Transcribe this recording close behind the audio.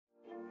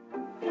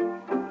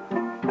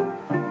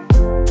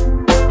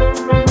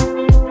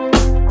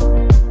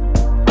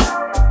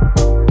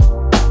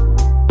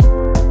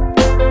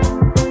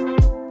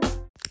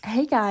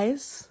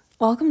guys,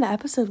 welcome to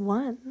episode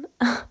 1.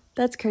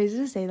 That's crazy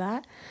to say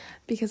that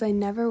because I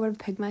never would have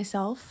picked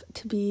myself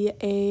to be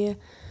a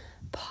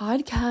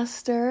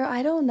podcaster.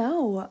 I don't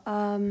know.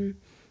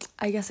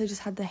 I guess I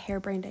just had the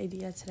harebrained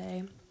idea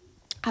today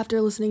after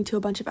listening to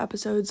a bunch of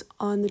episodes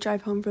on the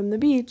drive home from the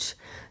beach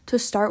to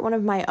start one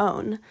of my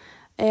own.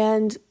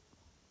 And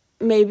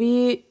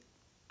maybe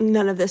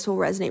none of this will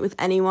resonate with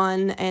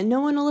anyone and no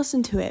one will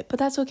listen to it, but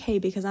that's okay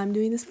because I'm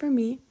doing this for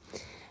me.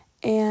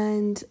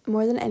 And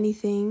more than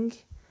anything,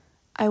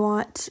 I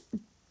want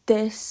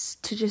this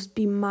to just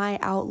be my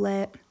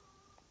outlet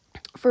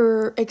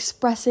for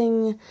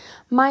expressing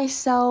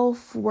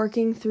myself,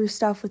 working through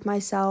stuff with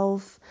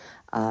myself.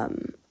 I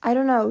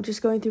don't know,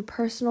 just going through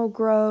personal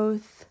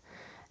growth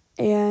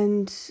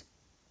and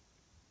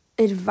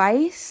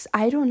advice.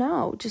 I don't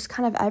know, just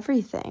kind of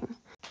everything.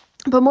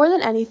 But more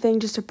than anything,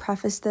 just to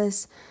preface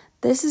this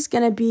is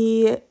going to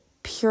be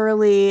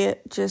purely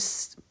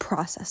just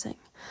processing.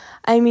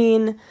 I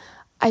mean,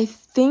 I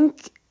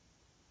think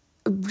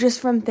just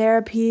from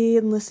therapy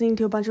and listening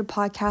to a bunch of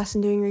podcasts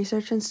and doing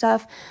research and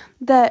stuff,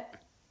 that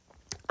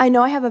I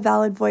know I have a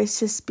valid voice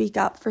to speak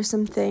up for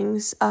some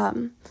things,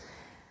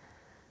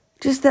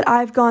 just that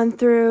I've gone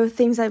through,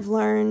 things I've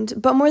learned.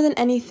 But more than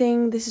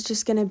anything, this is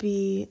just going to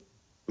be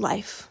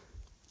life,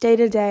 day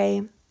to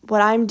day,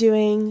 what I'm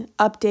doing,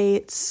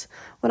 updates,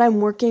 what I'm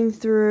working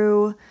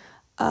through.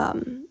 I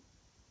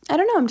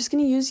don't know, I'm just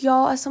going to use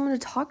y'all as someone to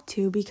talk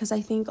to because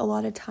I think a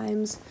lot of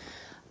times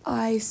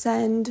I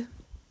send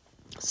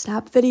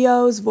snap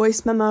videos,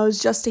 voice memos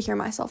just to hear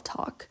myself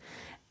talk.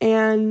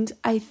 And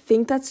I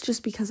think that's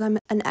just because I'm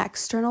an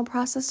external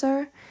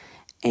processor.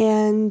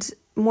 And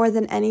more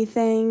than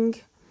anything,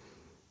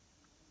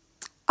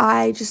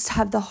 I just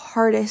have the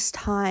hardest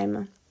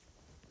time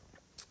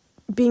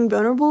being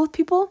vulnerable with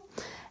people.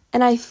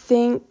 And I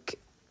think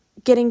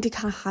getting to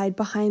kind of hide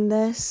behind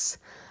this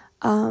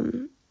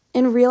and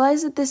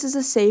realize that this is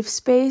a safe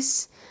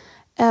space,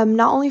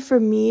 not only for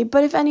me,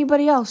 but if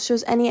anybody else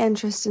shows any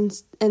interest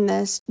in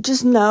this,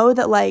 just know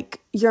that, like,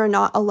 you're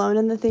not alone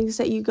in the things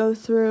that you go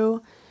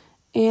through.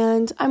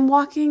 And I'm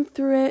walking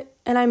through it,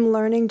 and I'm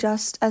learning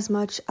just as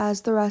much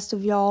as the rest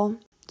of y'all.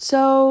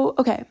 So,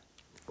 okay,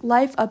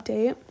 life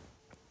update.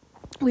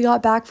 We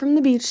got back from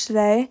the beach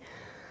today.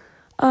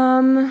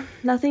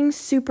 Nothing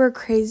super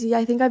crazy.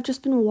 I think I've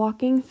just been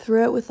walking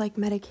through it with, like,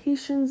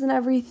 medications and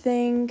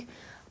everything.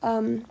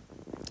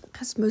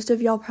 As most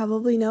of y'all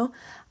probably know,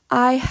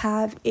 I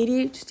have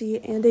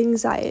ADHD and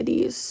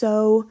anxiety,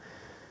 so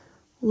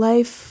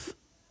life,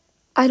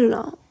 I don't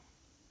know.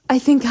 I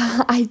think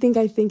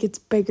it's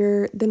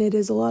bigger than it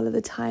is a lot of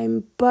the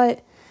time,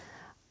 but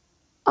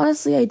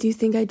honestly, I do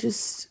think I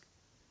just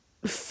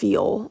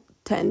feel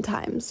 10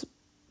 times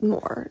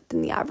more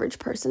than the average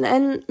person,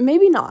 and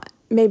maybe not,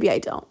 maybe I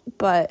don't,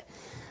 but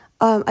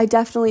I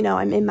definitely know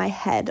I'm in my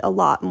head a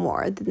lot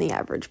more than the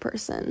average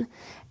person,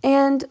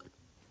 and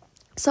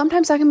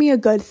sometimes that can be a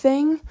good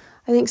thing.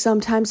 I think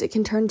sometimes it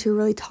can turn to a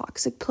really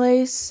toxic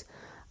place.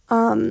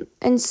 And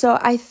so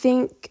I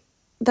think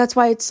that's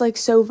why it's, like,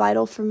 so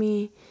vital for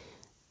me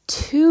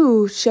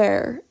to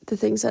share the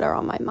things that are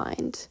on my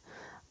mind.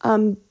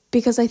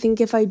 Because I think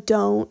if I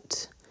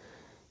don't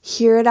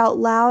hear it out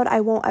loud,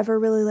 I won't ever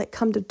really, like,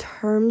 come to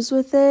terms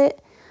with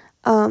it.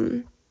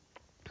 And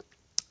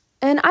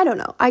I don't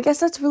know. I guess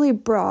that's really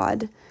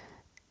broad.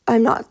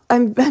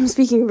 I'm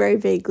speaking very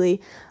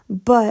vaguely,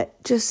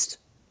 but just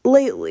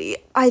lately,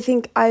 I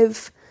think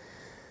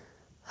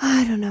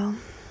I don't know,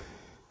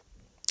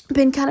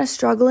 been kind of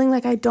struggling.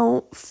 Like, I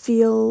don't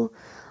feel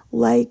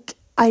like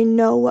I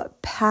know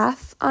what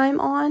path I'm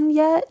on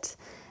yet.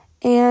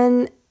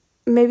 And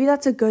maybe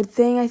that's a good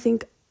thing. I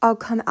think I'll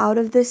come out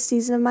of this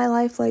season of my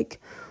life, like,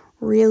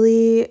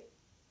 really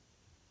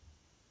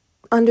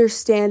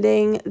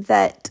understanding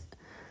that,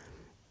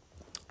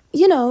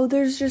 you know,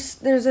 there's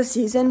a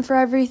season for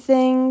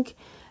everything,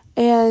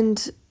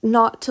 and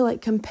not to,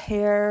 like,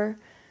 compare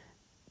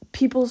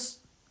people's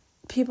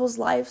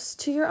lives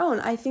to your own.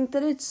 I think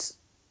that it's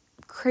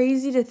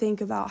crazy to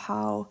think about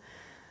how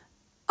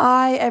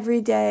I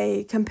every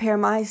day compare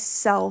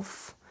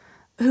myself,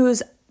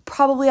 who's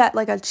probably at,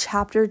 like, a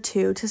chapter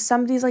 2, to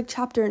somebody's, like,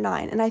 chapter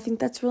 9, and I think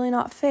that's really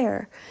not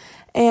fair.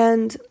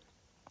 And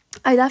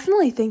I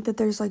definitely think that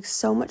there's, like,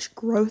 so much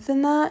growth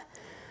in that.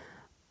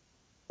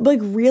 Like,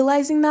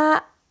 realizing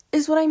that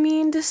is what I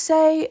mean to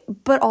say,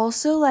 but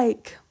also,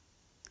 like,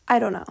 I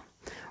don't know,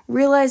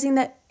 realizing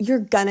that you're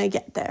gonna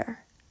get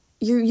there.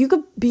 You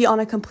could be on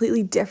a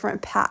completely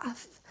different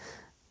path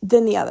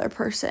than the other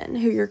person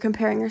who you're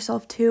comparing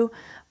yourself to,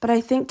 but I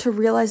think to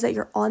realize that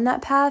you're on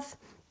that path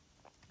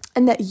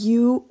and that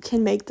you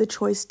can make the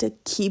choice to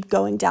keep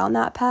going down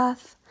that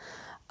path,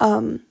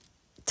 to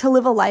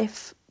live a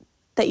life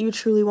that you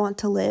truly want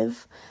to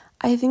live,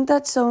 I think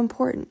that's so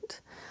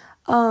important.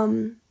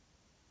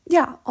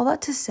 Yeah, all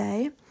that to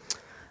say,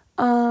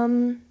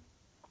 the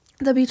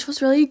beach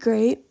was really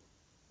great.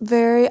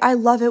 I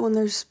love it when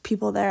there's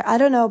people there. I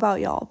don't know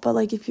about y'all, but,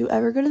 like, if you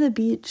ever go to the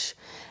beach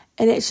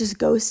and it's just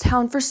ghost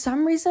town, for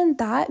some reason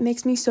that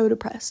makes me so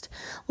depressed.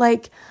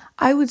 Like,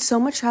 I would so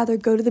much rather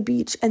go to the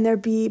beach and there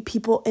be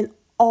people in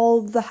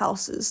all the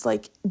houses,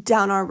 like,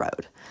 down our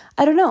road.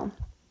 I don't know.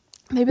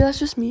 Maybe that's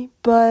just me,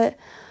 but,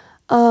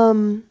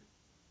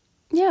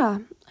 yeah,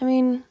 I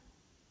mean,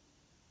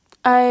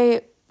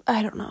 I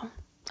don't know.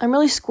 I'm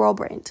really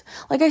squirrel-brained.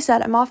 Like I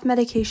said, I'm off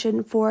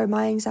medication for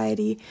my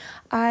anxiety.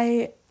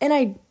 I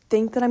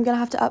think that I'm gonna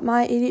have to up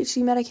my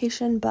ADHD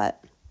medication,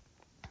 but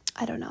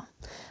I don't know.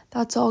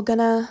 That's all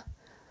gonna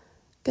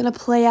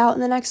play out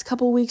in the next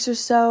couple weeks or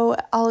so.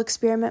 I'll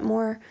experiment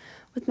more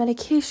with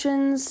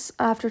medications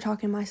after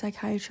talking to my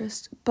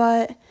psychiatrist.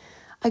 But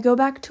I go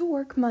back to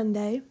work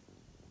Monday,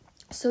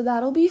 so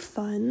that'll be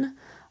fun.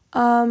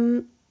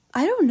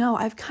 I don't know.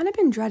 I've kind of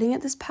been dreading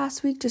it this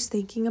past week, just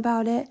thinking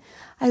about it.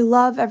 I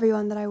love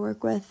everyone that I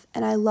work with,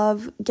 and I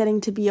love getting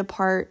to be a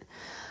part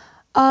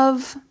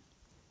of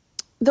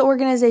the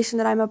organization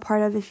that I'm a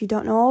part of. If you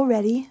don't know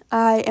already,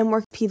 I am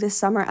working P this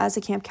summer as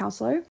a camp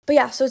counselor. But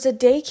yeah, so it's a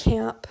day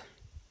camp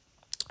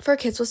for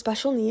kids with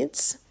special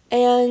needs.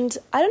 And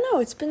I don't know,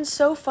 it's been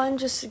so fun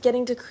just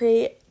getting to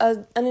create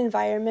an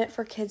environment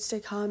for kids to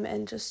come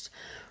and just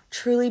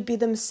truly be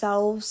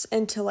themselves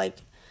and to, like,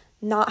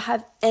 not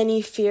have any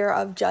fear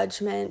of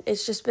judgment.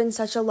 It's just been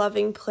such a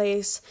loving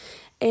place.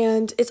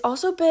 And it's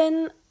also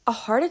been a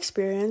hard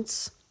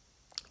experience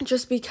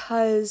just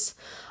because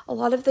a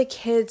lot of the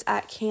kids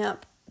at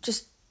camp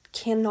just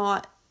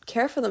cannot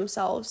care for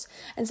themselves.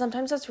 And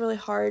sometimes that's really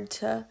hard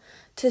to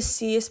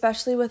see,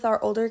 especially with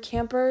our older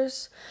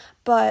campers.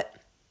 But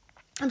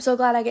I'm so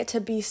glad I get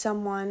to be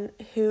someone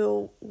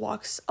who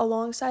walks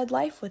alongside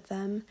life with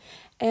them.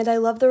 And I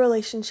love the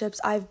relationships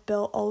I've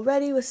built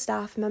already with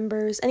staff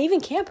members and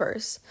even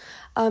campers.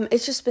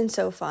 It's just been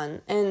so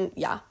fun. And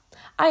yeah,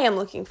 I am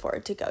looking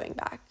forward to going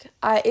back.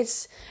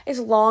 It's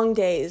long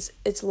days.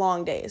 It's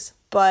long days.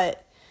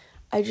 But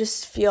I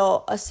just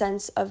feel a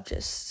sense of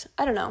just,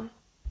 I don't know,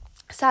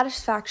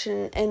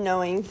 satisfaction in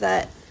knowing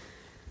that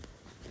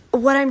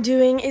what I'm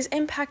doing is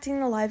impacting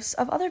the lives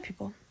of other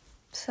people.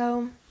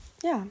 So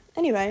yeah,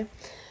 anyway,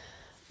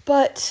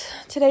 but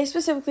today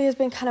specifically has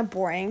been kind of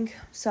boring,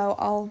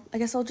 so I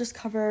guess I'll just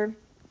cover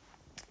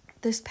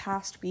this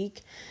past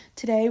week.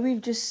 Today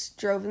we've just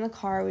drove in the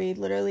car.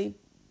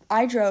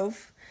 I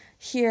drove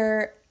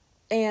here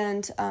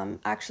and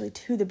actually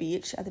to the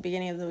beach at the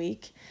beginning of the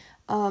week.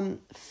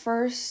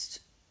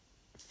 First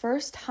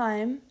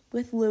time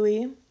with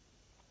Louie,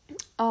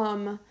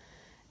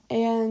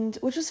 and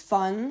which was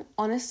fun.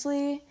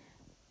 Honestly,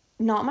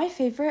 not my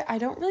favorite.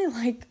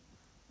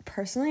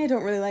 Personally, I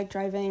don't really like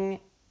driving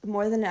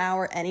more than an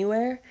hour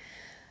anywhere.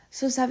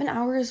 So 7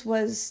 hours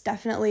was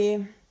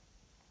definitely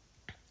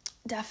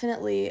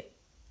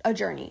a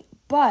journey.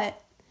 But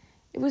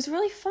it was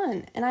really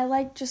fun. And I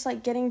like just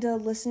like getting to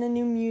listen to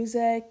new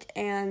music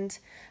and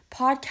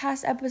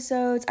podcast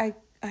episodes. I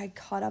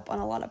caught up on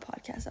a lot of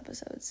podcast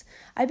episodes.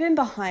 I've been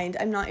behind.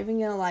 I'm not even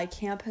gonna lie.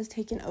 Camp has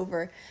taken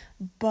over.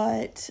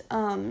 But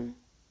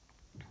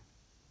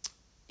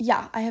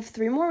yeah, I have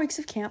 3 more weeks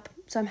of camp,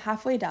 so I'm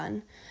halfway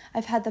done.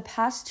 I've had the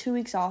past 2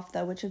 weeks off,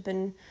 though, which have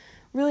been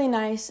really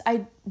nice.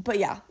 But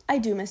yeah, I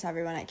do miss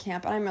everyone at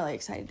camp, and I'm really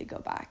excited to go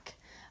back.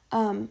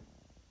 On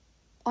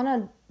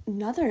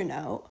another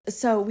note,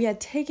 so we had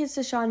tickets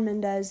to Shawn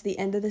Mendes the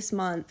end of this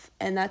month,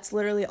 and that's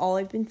literally all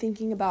I've been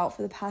thinking about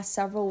for the past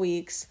several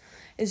weeks,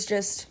 is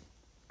just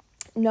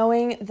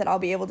knowing that I'll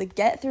be able to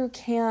get through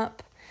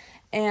camp,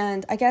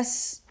 and I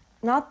guess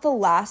not the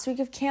last week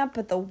of camp,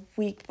 but the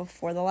week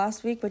before the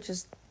last week, which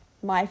is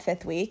my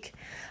 5th week.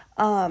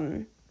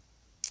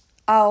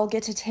 I'll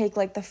get to take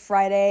like the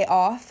Friday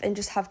off and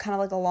just have kind of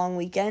like a long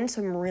weekend.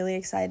 So I'm really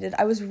excited.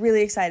 I was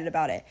really excited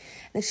about it.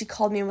 And then she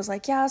called me and was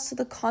like, yeah, so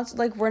the concert,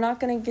 like, we're not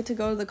going to get to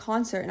go to the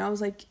concert. And I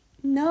was like,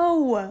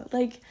 no,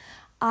 like,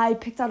 I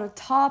picked out a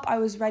top. I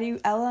was ready.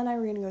 Ella and I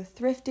were going to go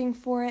thrifting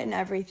for it and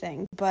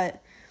everything.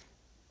 But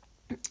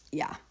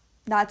yeah,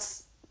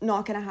 that's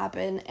not going to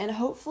happen. And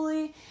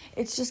hopefully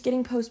it's just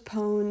getting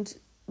postponed.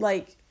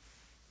 Like,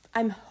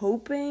 I'm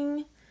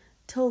hoping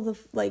till the,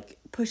 like,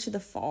 push to the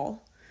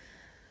fall.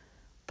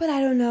 But I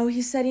don't know.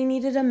 He said he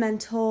needed a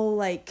mental,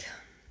 like,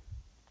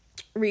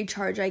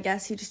 recharge, I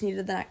guess. He just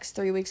needed the next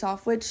 3 weeks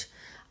off, which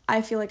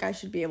I feel like I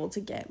should be able to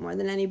get more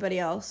than anybody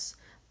else.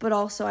 But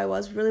also I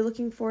was really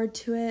looking forward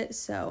to it,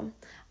 so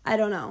I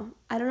don't know.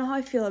 I don't know how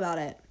I feel about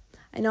it.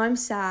 I know I'm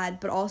sad,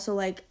 but also,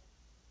 like,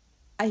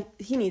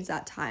 he needs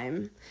that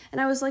time. And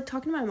I was, like,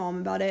 talking to my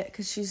mom about it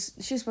because she's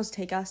supposed to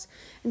take us.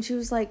 And she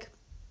was like,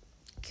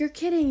 you're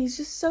kidding. He's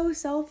just so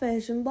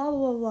selfish and blah,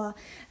 blah, blah, blah.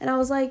 And I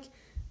was like,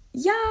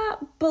 yeah,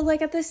 but,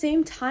 like, at the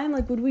same time,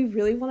 like, would we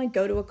really want to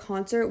go to a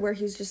concert where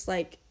he's just,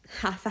 like,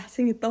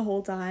 half-assing it the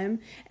whole time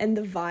and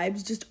the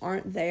vibes just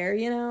aren't there,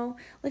 you know?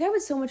 Like, I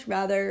would so much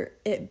rather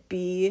it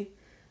be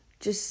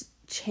just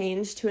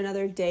changed to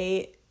another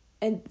date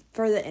and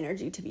for the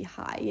energy to be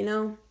high, you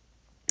know?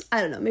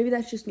 I don't know. Maybe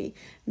that's just me.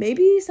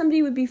 Maybe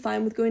somebody would be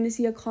fine with going to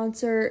see a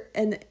concert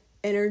and the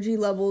energy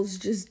level's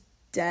just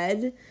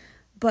dead.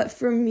 But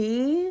for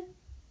me,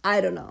 I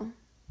don't know.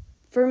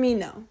 For me,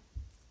 no.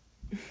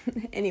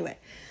 Anyway,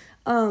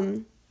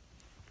 so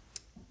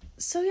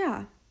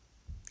yeah,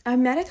 I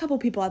met a couple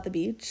people at the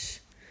beach,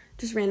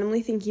 just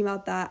randomly thinking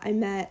about that. I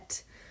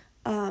met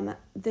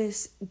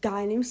this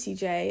guy named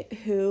CJ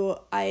who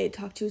I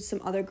talked to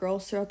some other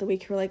girls throughout the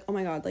week who were like, oh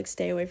my god, like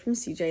stay away from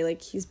CJ,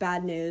 like he's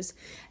bad news.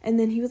 And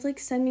then he would like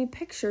send me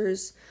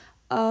pictures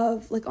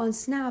of like on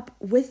Snap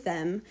with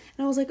them,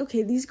 and I was like,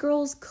 okay, these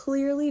girls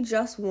clearly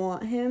just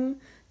want him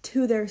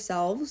to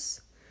themselves.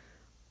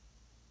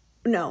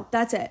 No,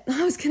 that's it.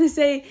 I was gonna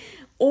say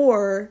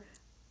or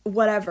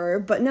whatever,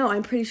 but no,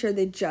 I'm pretty sure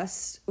they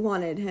just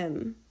wanted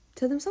him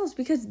to themselves,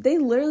 because they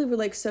literally were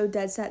like so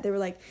dead set. They were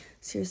like,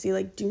 seriously,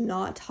 like do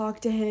not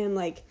talk to him,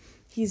 like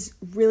he's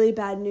really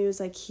bad news,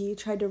 like he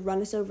tried to run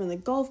us over in the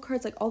golf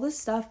carts, like all this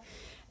stuff,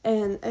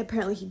 and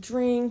apparently he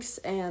drinks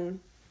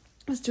and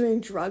was doing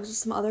drugs with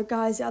some other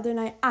guys the other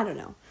night. I don't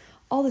know,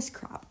 all this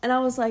crap. And I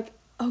was like,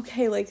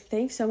 okay, like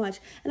thanks so much.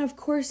 And of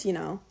course, you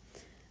know,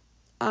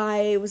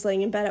 I was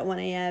laying in bed at 1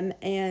 a.m.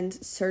 and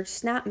searched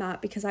Snap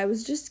Map because I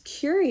was just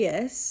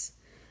curious.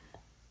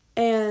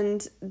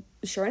 And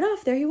sure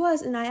enough, there he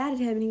was, and I added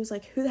him, and he was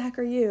like, who the heck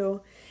are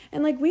you?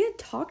 And like we had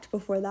talked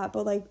before that,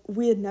 but like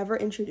we had never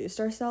introduced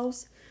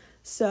ourselves.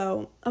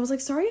 So I was like,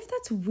 sorry if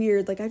that's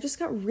weird, like I just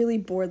got really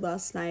bored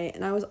last night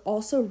and I was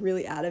also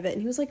really out of it.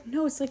 And he was like,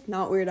 no, it's like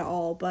not weird at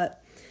all,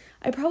 but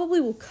I probably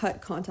will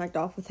cut contact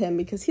off with him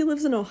because he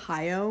lives in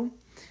Ohio,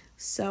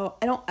 so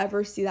I don't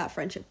ever see that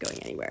friendship going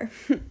anywhere.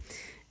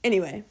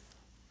 Anyway,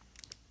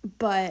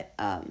 but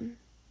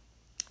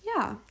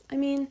yeah, I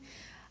mean,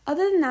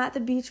 other than that, the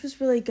beach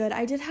was really good.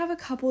 I did have a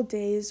couple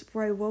days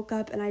where I woke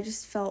up and I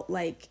just felt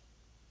like,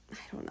 I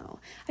don't know,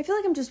 I feel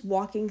like I'm just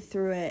walking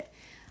through it.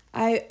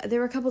 There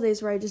were a couple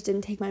days where I just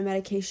didn't take my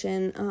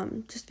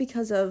medication, just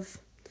because of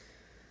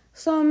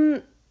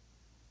some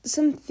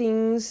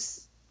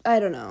things, I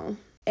don't know.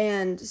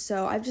 And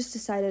so I've just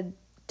decided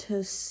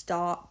to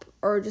stop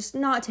or just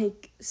not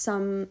take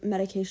some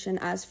medication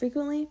as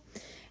frequently.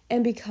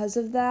 And because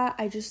of that,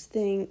 I just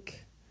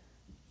think,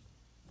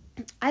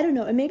 I don't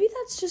know, and maybe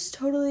that's just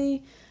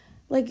totally,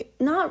 like,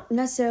 not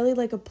necessarily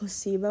like a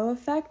placebo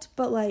effect,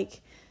 but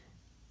like,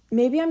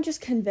 maybe I'm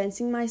just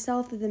convincing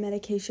myself that the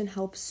medication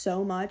helps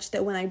so much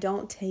that when I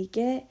don't take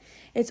it,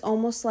 it's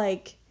almost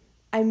like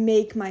I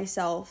make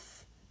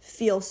myself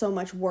feel so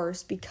much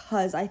worse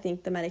because I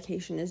think the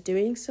medication is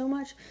doing so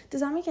much.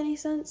 Does that make any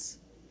sense?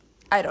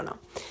 I don't know.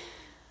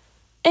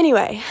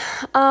 Anyway,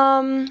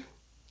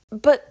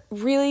 but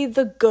really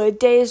the good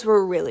days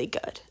were really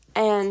good.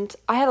 And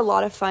I had a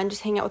lot of fun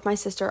just hanging out with my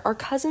sister. Our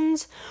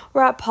cousins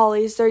were at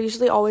Polly's. They're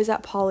usually always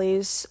at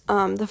Polly's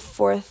the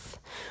 4th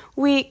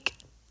week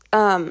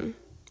of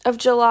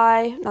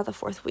July. Not the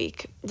 4th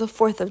week. The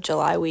 4th of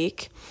July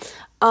week.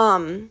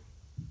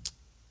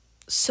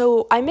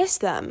 So I miss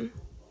them.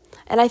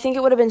 And I think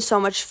it would have been so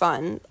much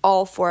fun,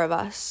 all 4 of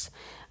us,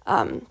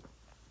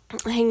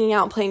 hanging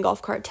out and playing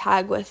golf cart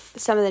tag with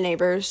some of the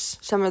neighbors,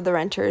 some of the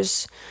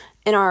renters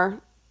in our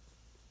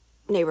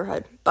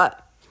neighborhood.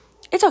 But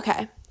it's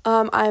okay.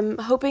 I'm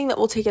hoping that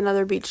we'll take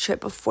another beach trip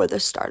before the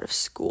start of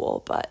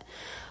school. But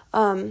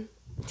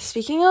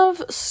speaking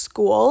of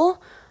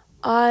school,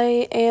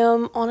 I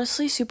am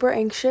honestly super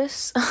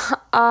anxious.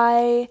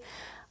 I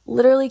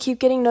literally keep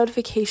getting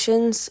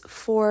notifications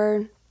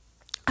for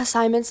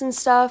assignments and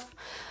stuff.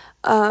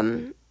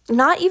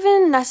 Not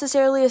even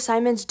necessarily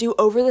assignments due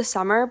over the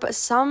summer, but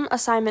some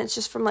assignments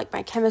just from like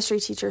my chemistry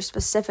teacher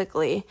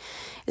specifically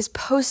is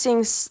posting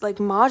like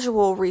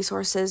module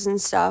resources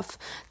and stuff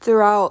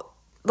throughout,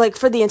 like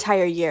for the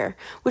entire year,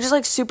 which is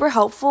like super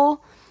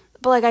helpful.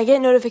 But like I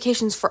get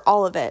notifications for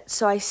all of it,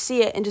 so I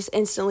see it and just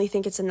instantly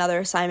think it's another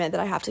assignment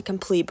that I have to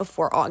complete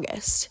before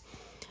August.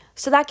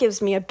 So that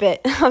gives me a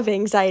bit of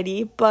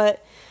anxiety,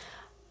 but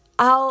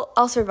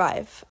I'll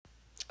survive.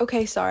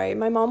 Okay, sorry.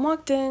 My mom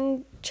walked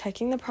in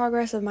checking the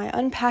progress of my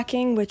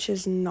unpacking, which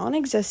is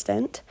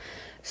non-existent.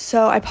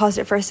 So I paused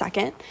it for a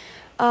second.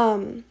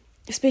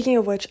 Speaking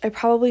of which, I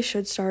probably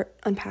should start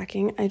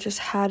unpacking. I just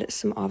had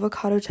some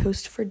avocado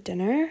toast for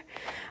dinner.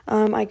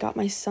 I got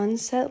my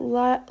sunset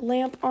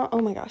lamp on. Oh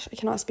my gosh, I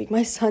cannot speak.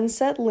 My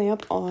sunset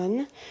lamp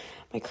on.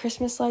 My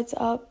Christmas lights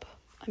up.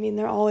 I mean,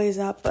 they're always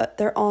up, but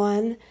they're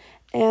on.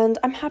 And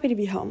I'm happy to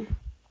be home.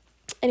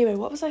 Anyway,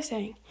 what was I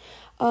saying?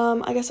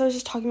 I guess I was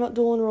just talking about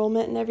dual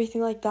enrollment and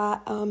everything like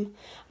that. I'm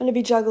going to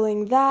be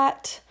juggling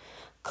that,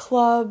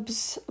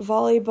 clubs,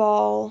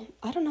 volleyball,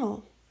 I don't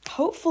know,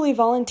 hopefully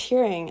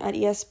volunteering at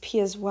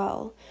ESP as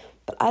well.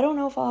 But I don't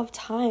know if I'll have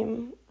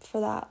time for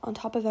that on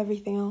top of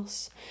everything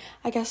else.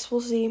 I guess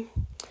we'll see.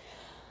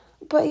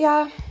 But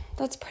yeah,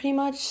 that's pretty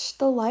much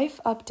the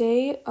life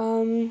update.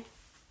 I'm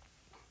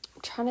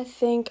trying to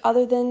think,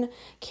 other than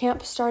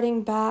camp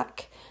starting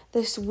back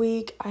this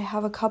week, I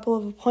have a couple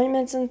of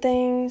appointments and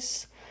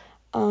things.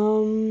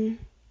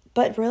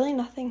 But really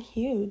nothing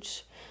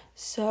huge.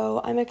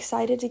 So I'm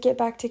excited to get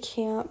back to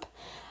camp.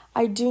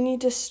 I do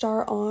need to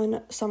start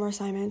on summer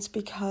assignments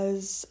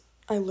because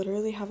I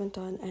literally haven't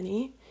done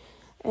any.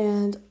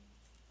 And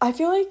I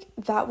feel like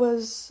that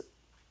was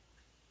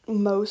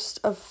most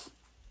of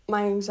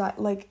my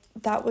anxiety, like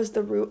that was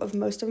the root of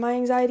most of my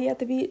anxiety at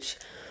the beach,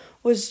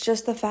 was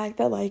just the fact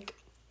that like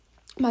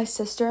my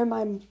sister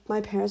and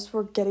my parents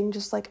were getting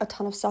just like a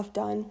ton of stuff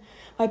done.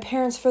 My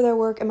parents for their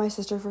work and my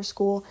sister for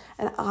school,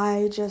 and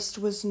I just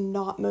was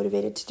not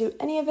motivated to do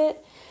any of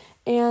it.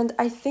 And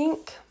I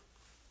think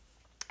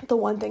the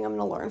one thing I'm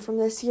going to learn from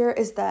this year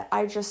is that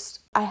I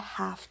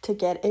have to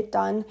get it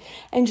done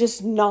and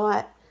just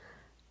not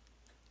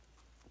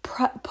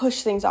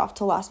push things off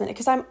to last minute,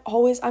 because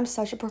I'm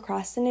such a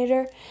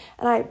procrastinator,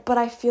 but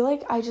I feel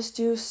like I just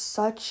do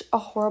such a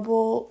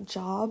horrible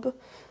job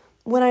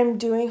when I'm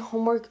doing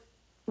homework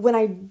when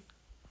I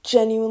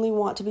genuinely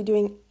want to be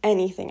doing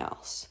anything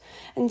else.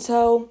 And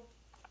so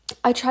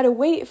I try to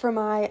wait for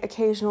my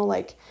occasional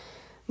like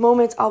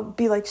moments. I'll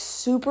be like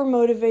super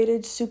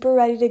motivated, super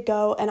ready to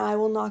go, and I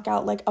will knock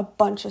out like a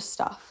bunch of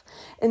stuff.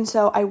 And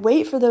so I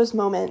wait for those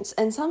moments,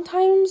 and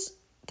sometimes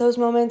those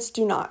moments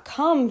do not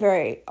come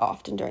very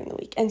often during the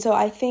week. And so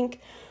I think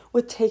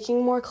with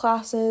taking more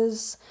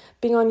classes,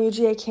 being on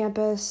UGA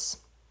campus,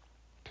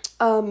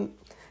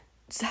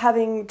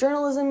 having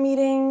journalism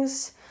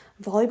meetings,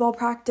 volleyball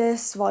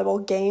practice,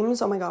 volleyball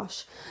games, oh my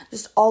gosh,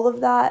 just all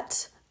of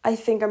that, I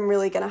think I'm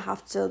really going to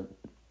have to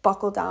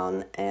buckle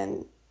down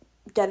and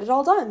get it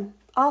all done.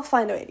 I'll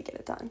find a way to get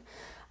it done.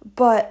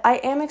 But I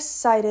am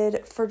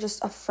excited for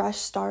just a fresh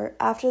start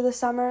after the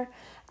summer.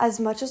 As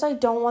much as I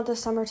don't want the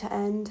summer to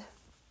end,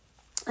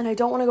 and I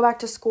don't want to go back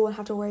to school and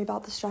have to worry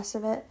about the stress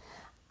of it,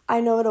 I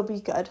know it'll be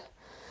good.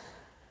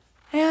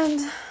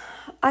 And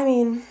I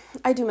mean,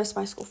 I do miss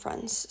my school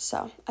friends,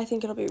 so I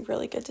think it'll be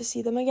really good to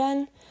see them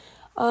again.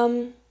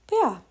 But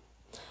yeah,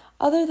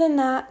 other than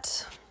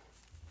that,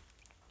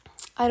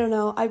 I don't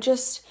know. I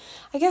guess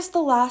the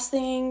last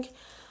thing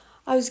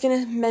I was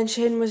going to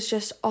mention was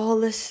just all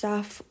this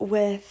stuff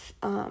with,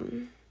 I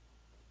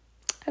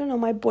don't know,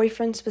 my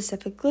boyfriend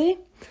specifically.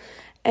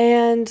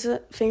 And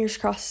fingers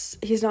crossed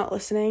he's not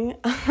listening.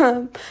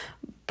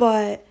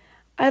 But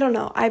I don't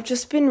know. I've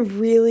just been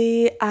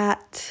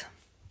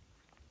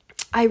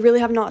I really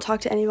have not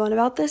talked to anyone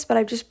about this, but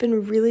I've just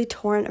been really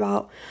torn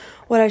about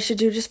what I should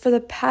do. Just for the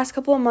past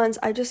couple of months,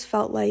 I just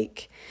felt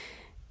like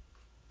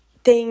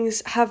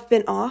things have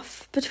been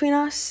off between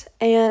us.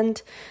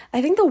 And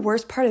I think the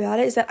worst part about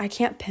it is that I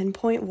can't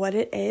pinpoint what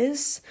it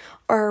is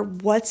or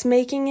what's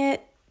making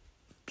it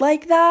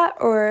like that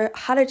or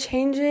how to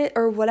change it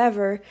or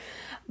whatever.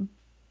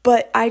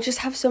 But I just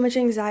have so much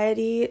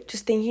anxiety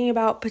just thinking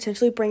about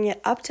potentially bringing it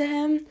up to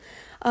him,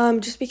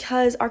 just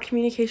because our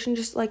communication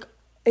just like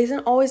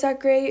isn't always that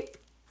great.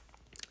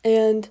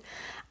 And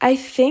I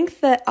think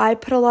that I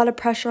put a lot of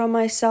pressure on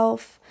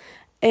myself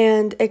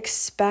and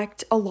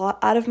expect a lot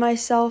out of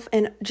myself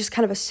and just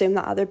kind of assume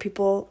that other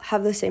people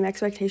have the same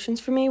expectations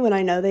for me when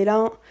I know they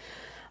don't.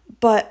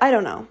 But I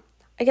don't know.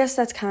 I guess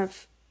that's kind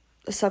of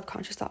a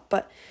subconscious thought.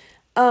 But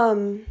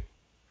I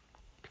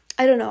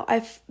don't know.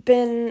 I've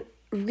been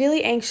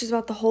really anxious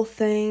about the whole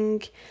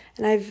thing,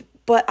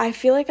 but I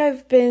feel like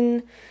I've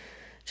been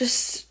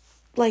just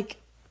like,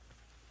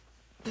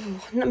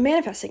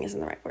 manifesting isn't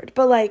the right word,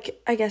 but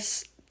like, I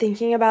guess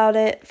thinking about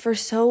it for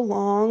so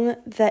long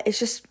that it's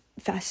just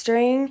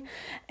festering.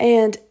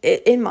 And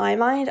in my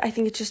mind, I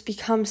think it just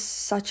becomes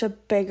such a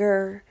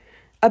bigger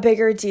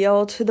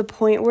deal, to the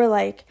point where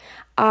like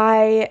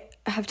I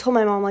have told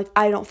my mom, like,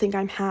 I don't think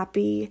I'm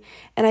happy,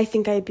 and I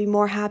think I'd be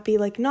more happy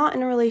like not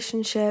in a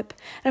relationship.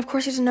 And of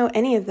course he doesn't know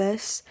any of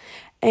this,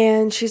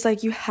 and she's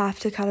like, you have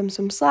to cut him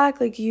some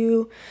slack, like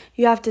you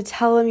have to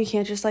tell him, you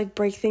can't just like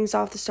break things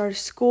off the start of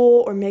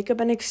school or make up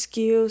an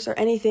excuse or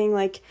anything.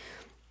 Like,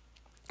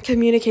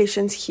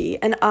 communication's key.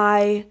 And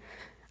I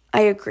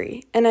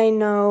agree, and I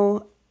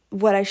know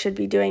what I should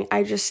be doing.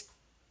 I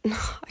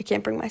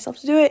can't bring myself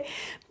to do it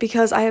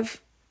because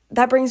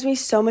that brings me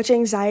so much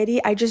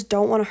anxiety. I just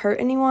don't want to hurt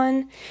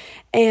anyone.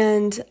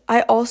 And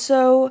I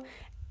also,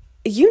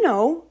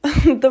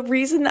 the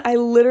reason I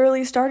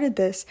literally started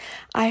this,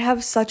 I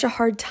have such a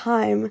hard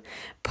time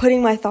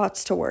putting my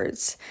thoughts to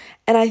words.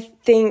 And I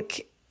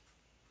think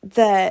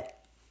that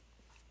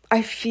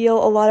I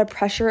feel a lot of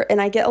pressure and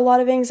I get a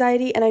lot of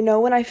anxiety. And I know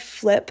when I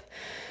flip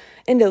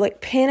into like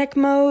panic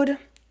mode,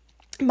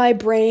 my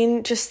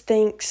brain just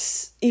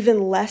thinks even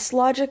less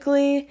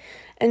logically.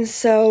 And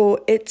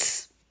so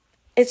it's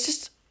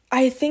just,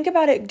 I think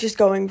about it just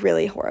going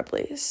really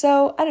horribly.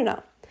 So I don't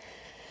know.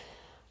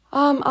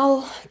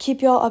 I'll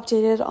keep y'all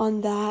updated on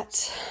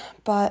that.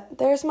 But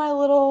there's my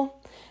little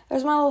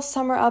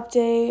summer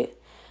update.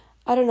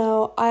 I don't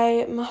know.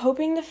 I'm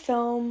hoping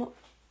to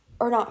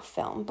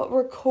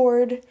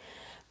record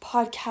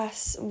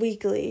podcasts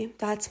weekly.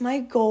 That's my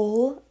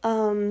goal.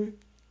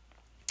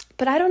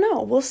 But I don't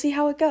know. We'll see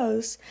how it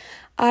goes.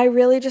 I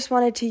really just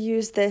wanted to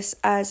use this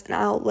as an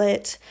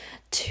outlet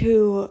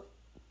to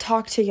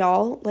talk to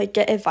y'all, like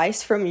get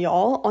advice from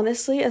y'all,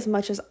 honestly, as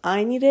much as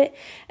I need it,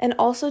 and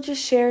also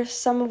just share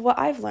some of what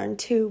I've learned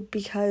too,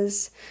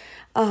 because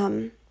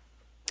I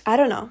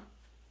don't know.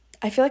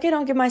 I feel like I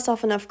don't give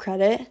myself enough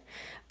credit,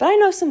 but I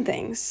know some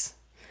things.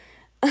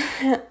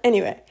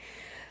 Anyway,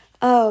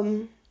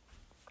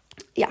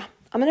 yeah,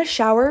 I'm gonna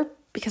shower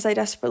because I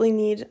desperately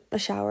need a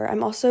shower.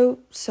 I'm also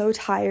so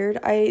tired.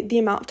 The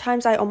amount of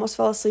times I almost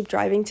fell asleep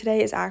driving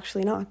today is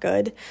actually not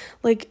good.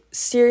 Like,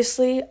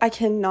 seriously, I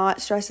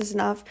cannot stress this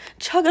enough.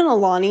 Chug an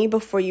Alani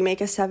before you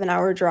make a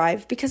 7-hour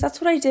drive, because that's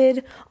what I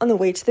did on the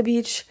way to the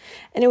beach,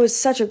 and it was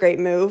such a great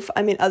move.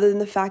 I mean, other than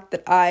the fact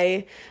that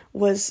I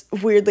was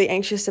weirdly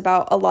anxious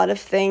about a lot of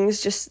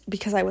things just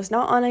because I was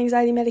not on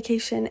anxiety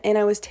medication and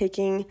I was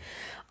taking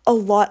a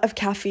lot of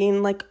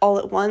caffeine, like, all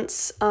at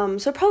once.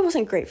 So it probably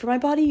wasn't great for my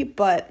body,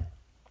 but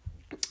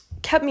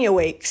kept me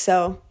awake,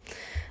 so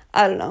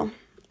I don't know.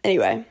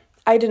 Anyway,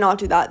 I did not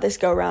do that this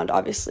go around,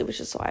 obviously,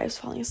 which is why I was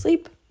falling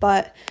asleep,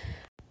 but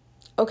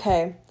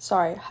okay,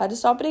 sorry, had to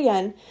stop it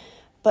again.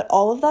 But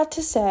all of that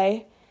to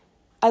say,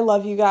 I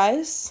love you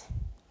guys.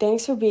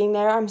 Thanks for being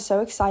there. I'm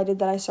so excited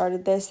that I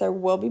started this. There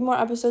will be more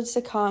episodes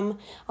to come.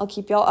 I'll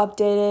keep y'all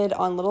updated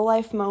on little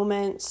life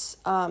moments,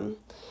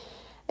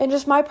 and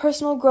just my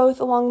personal growth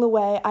along the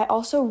way. I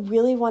also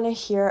really want to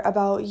hear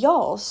about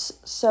y'all's.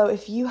 So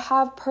if you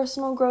have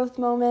personal growth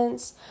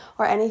moments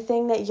or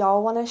anything that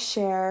y'all want to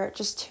share,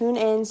 just tune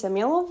in, send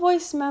me a little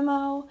voice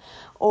memo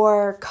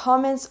or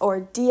comments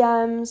or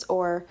DMs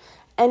or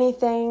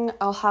anything.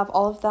 I'll have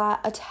all of that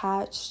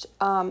attached.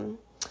 But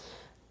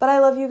I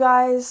love you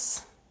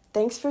guys.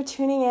 Thanks for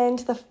tuning in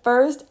to the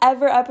first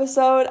ever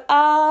episode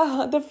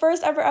of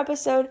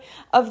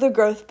the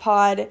Growth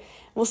Pod.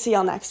 We'll see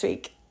y'all next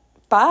week.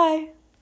 Bye.